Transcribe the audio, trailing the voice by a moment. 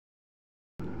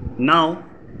Now,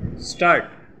 start.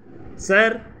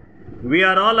 Sir, we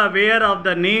are all aware of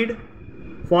the need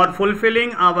for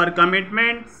fulfilling our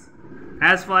commitments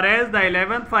as far as the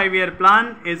 11th 5-year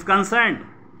plan is concerned.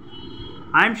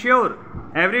 I am sure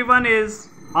everyone is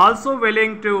also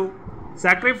willing to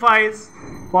sacrifice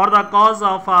for the cause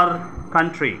of our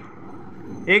country,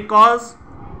 a cause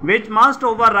which must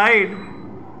override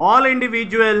all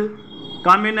individual,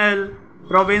 communal,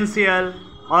 provincial,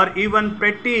 or even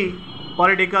petty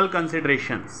political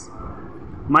considerations.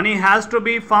 Money has to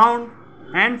be found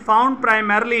and found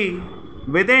primarily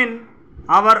within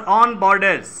our own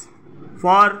borders,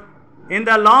 for in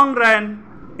the long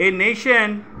run, a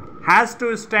nation has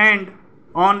to stand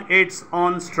on its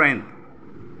own strength.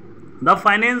 The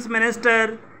finance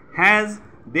minister has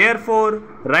therefore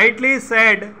rightly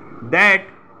said that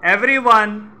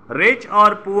everyone, rich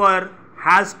or poor,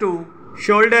 has to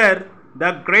shoulder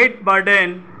the great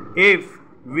burden if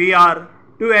we are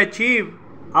to achieve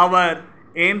our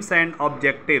aims and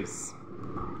objectives.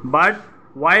 But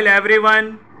while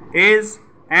everyone is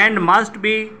and must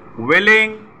be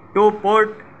willing to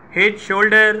put his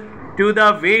shoulder to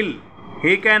the wheel,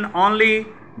 he can only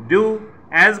do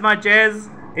as much as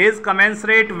is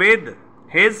commensurate with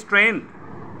his strength.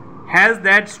 Has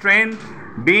that strength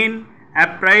been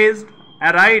appraised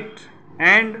aright,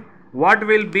 and what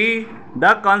will be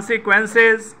the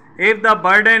consequences if the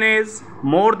burden is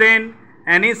more than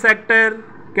any sector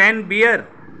can bear?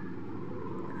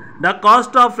 The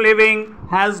cost of living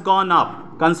has gone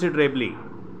up considerably.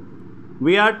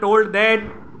 We are told that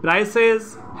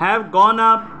prices have gone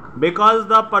up because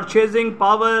the purchasing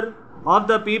power of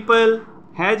the people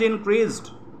has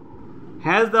increased.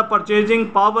 Has the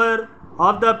purchasing power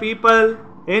of the people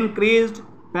increased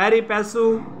pari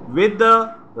passu with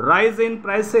the rise in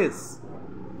prices?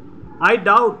 I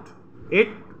doubt it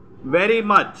very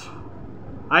much.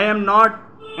 I am not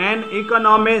an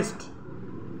economist,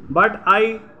 but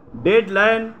I did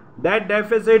learn that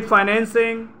deficit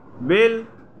financing will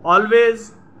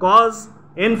always cause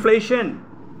inflation.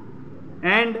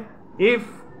 And if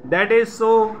that is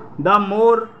so, the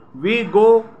more we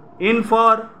go in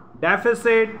for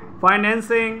deficit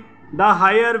financing, the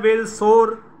higher will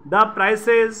soar the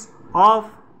prices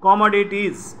of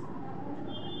commodities.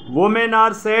 Women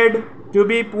are said to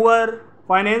be poor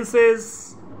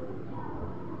finances.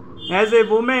 As a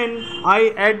woman,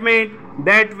 I admit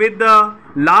that with the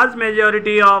large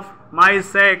majority of my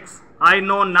sex, I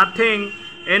know nothing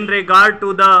in regard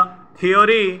to the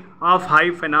theory of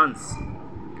high finance.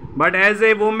 But as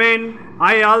a woman,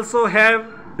 I also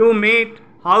have to meet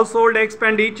household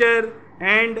expenditure,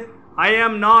 and I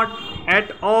am not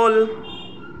at all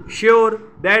sure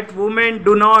that women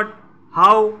do not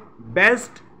how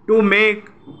best to make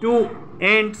two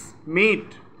ends meet.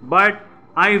 But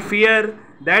I fear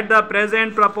that the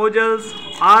present proposals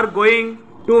are going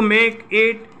to make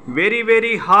it very,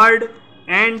 very hard,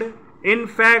 and in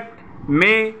fact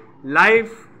may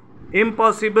life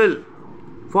impossible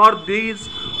for these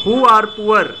who are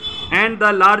poor, and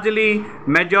the largely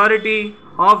majority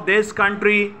of this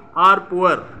country are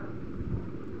poor.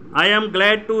 I am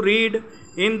glad to read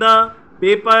in the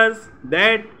papers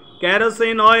that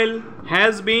kerosene oil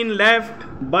has been left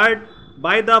but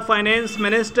by the finance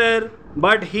minister,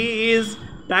 but he is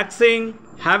taxing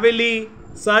heavily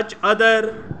such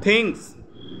other things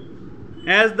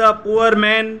as the poor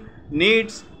man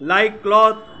needs, like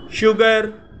cloth,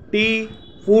 sugar, tea,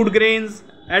 food grains,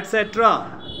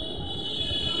 etc.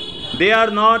 They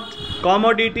are not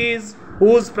commodities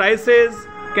whose prices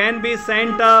can be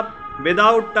sent up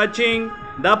without touching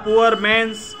the poor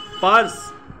man's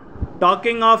purse.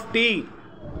 Talking of tea,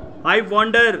 I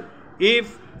wonder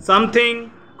if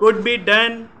something could be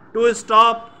done to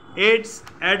stop its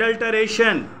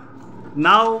adulteration.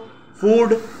 Now,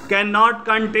 food cannot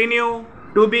continue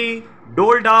to be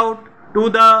doled out to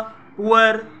the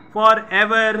poor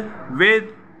forever with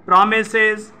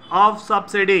promises of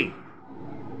subsidy.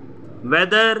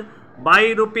 Whether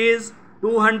by rupees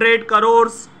 200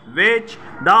 crores, which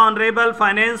the Honorable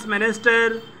Finance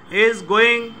Minister is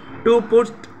going to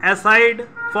put aside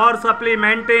for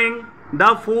supplementing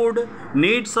the food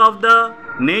needs of the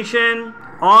nation,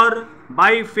 or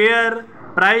by fair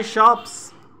price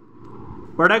shops.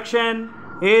 Production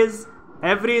is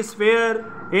every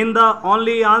sphere in the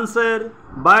only answer,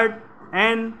 but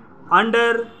an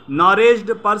undernourished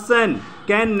person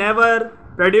can never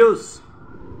produce.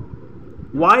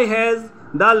 Why has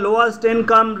the lowest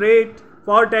income rate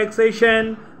for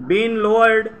taxation been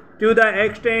lowered to the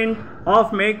extent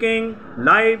of making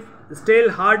life still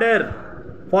harder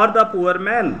for the poor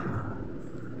man?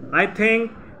 I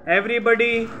think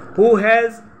everybody who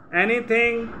has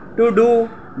anything to do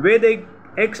with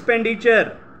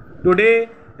expenditure today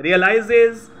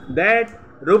realizes that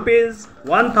rupees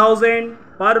 1000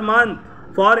 per month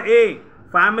for a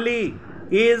family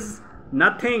is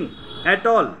nothing at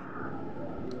all.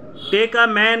 Take a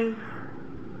man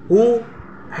who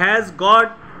has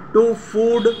got to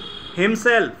food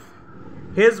himself,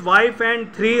 his wife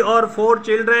and 3 or 4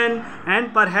 children,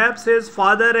 and perhaps his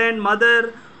father and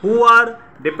mother who are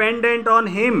dependent on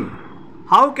him.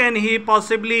 How can he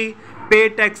possibly pay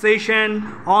taxation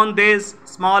on this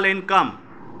small income?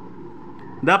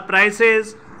 The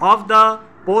prices of the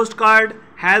postcard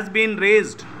has been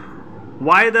raised.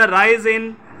 Why the rise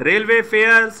in railway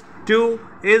fares too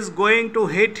is going to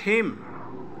hit him.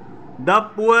 The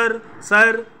poor,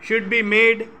 sir, should be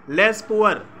made less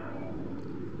poor.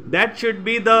 That should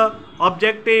be the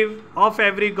objective of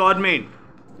every government.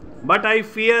 But I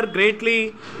fear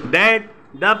greatly that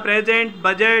the present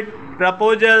budget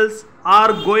proposals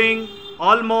are going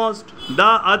almost the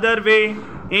other way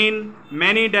in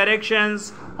many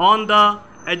directions on the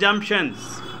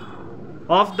assumptions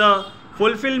of the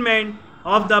fulfillment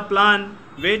of the plan,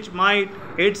 which might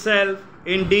itself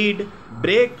indeed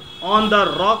break on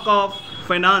the rock of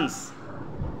finance.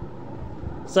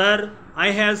 Sir,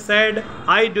 I have said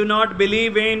I do not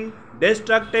believe in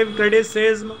destructive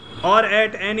criticism, or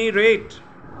at any rate,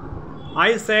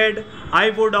 I said I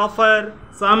would offer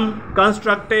some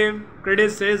constructive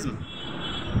criticism.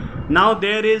 Now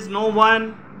there is no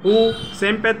one who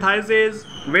sympathizes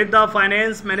with the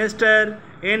finance minister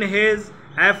in his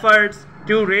efforts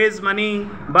to raise money,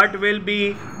 but will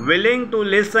be willing to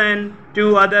listen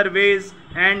to other ways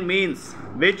and means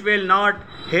which will not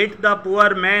hit the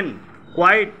poor man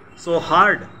quite so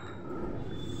hard.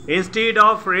 Instead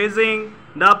of raising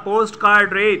the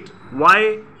postcard rate,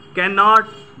 why cannot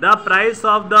the price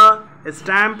of the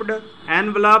stamped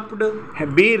envelope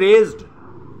be raised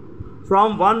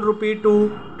from 1 rupee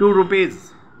to 2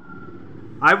 rupees?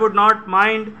 I would not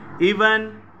mind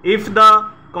even if the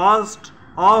cost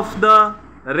of the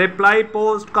reply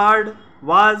postcard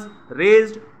was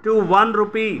raised to 1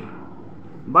 rupee,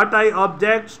 but I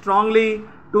object strongly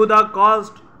to the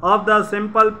cost of the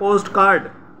simple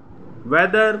postcard,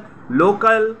 whether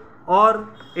local or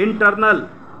internal,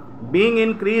 being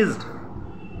increased.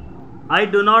 I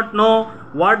do not know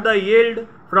what the yield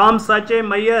from such a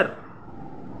measure,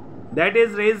 that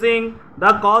is raising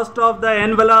the cost of the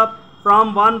envelope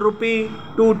from 1 rupee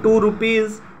to 2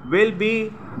 rupees, will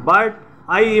be, but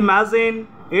I imagine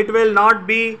it will not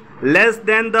be less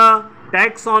than the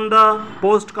tax on the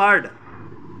postcard.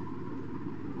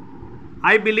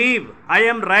 I believe I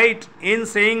am right in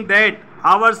saying that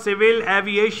our civil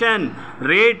aviation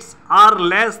rates are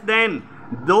less than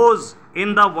those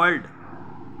in the world.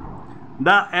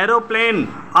 The aeroplane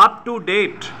up to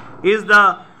date is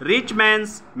the rich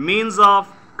man's means of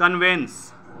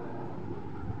conveyance.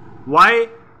 Why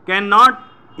cannot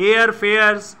air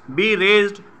fares be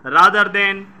raised rather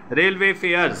than railway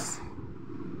fares?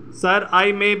 Sir,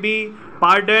 I may be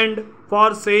pardoned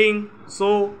for saying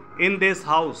so in this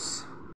house.